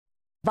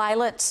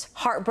Violence,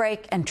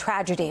 heartbreak, and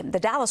tragedy. The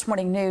Dallas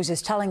Morning News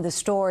is telling the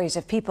stories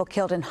of people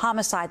killed in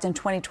homicides in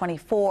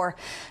 2024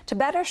 to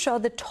better show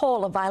the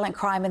toll of violent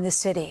crime in the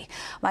city.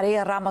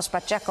 María Ramos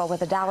Pacheco with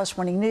the Dallas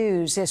Morning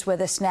News is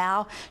with us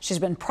now. She's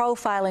been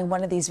profiling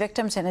one of these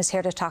victims and is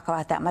here to talk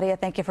about that. Maria,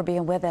 thank you for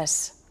being with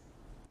us.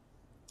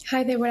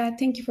 Hi, Deborah.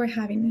 Thank you for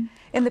having me.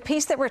 In the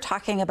piece that we're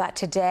talking about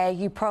today,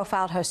 you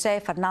profiled Jose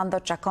Fernando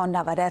Chacon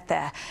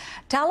Navarrete.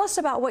 Tell us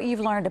about what you've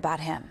learned about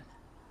him.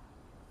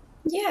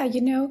 Yeah,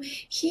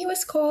 he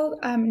was called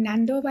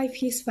Nando by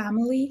his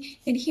family,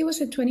 and he was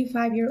a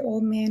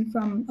 25-year-old man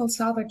from El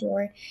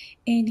Salvador,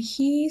 and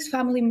his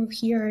family moved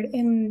here,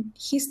 and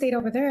he stayed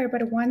over there.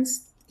 But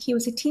once he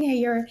was a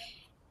teenager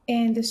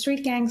and the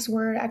street gangs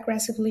were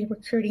aggressively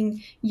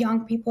recruiting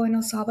young people in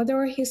El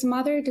Salvador, his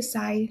mother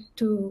decided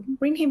to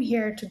bring him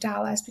here to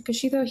Dallas because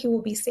she thought he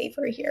will be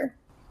safer here.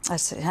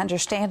 That's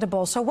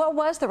understandable. So what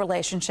was the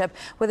relationship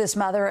with his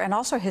mother and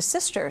also his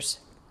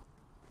sisters?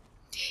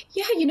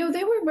 Yeah,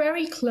 they were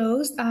very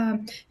close.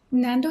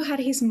 Nando had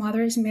his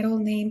mother's middle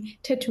name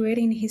tattooed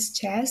in his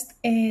chest,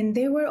 and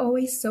they were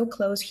always so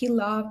close. He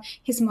loved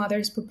his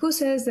mother's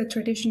pupusas, the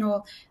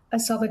traditional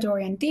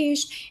Salvadorian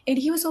dish, and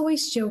he was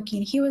always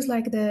joking. He was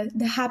like the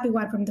happy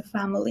one from the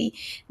family.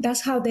 That's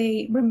how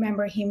they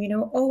remember him,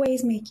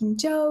 always making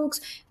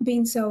jokes,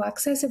 being so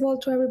accessible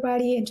to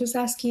everybody, and just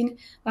asking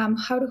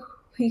how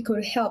he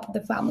could help the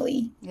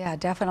family. Yeah,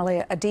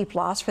 definitely a deep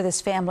loss for this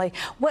family.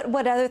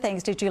 What other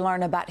things did you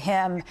learn about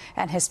him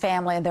and his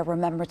family and their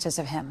remembrances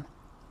of him?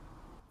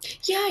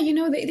 Yeah,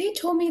 they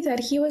told me that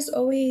he was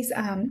always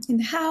in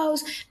the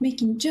house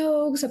making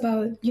jokes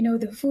about,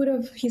 the food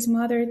of his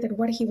mother,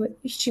 that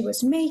she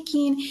was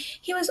making.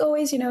 He was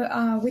always,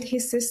 with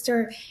his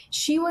sister.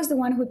 She was the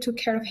one who took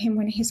care of him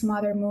when his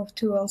mother moved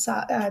to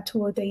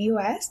the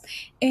U.S.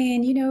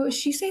 And,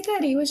 she said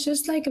that it was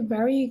just like a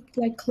very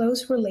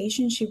close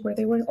relationship where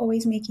they were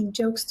always making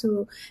jokes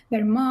to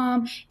their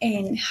mom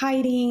and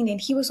hiding,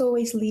 and he was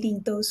always leading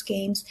those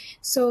games.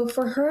 So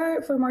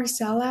for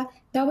Marcela,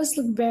 that was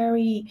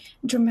very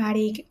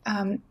dramatic.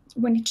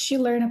 When she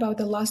learned about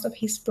the loss of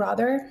his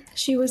brother,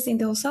 she was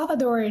in El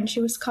Salvador and she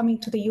was coming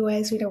to the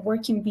U.S. with a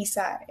working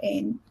visa,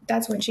 and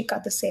that's when she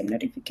got the same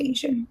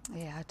notification.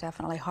 Yeah,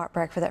 definitely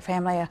heartbreak for that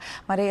family.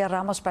 María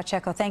Ramos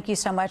Pacheco, thank you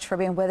so much for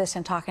being with us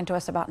and talking to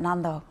us about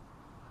Nando.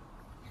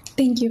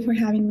 Thank you for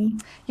having me.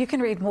 You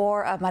can read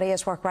more of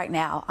Maria's work right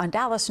now on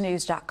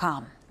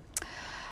dallasnews.com.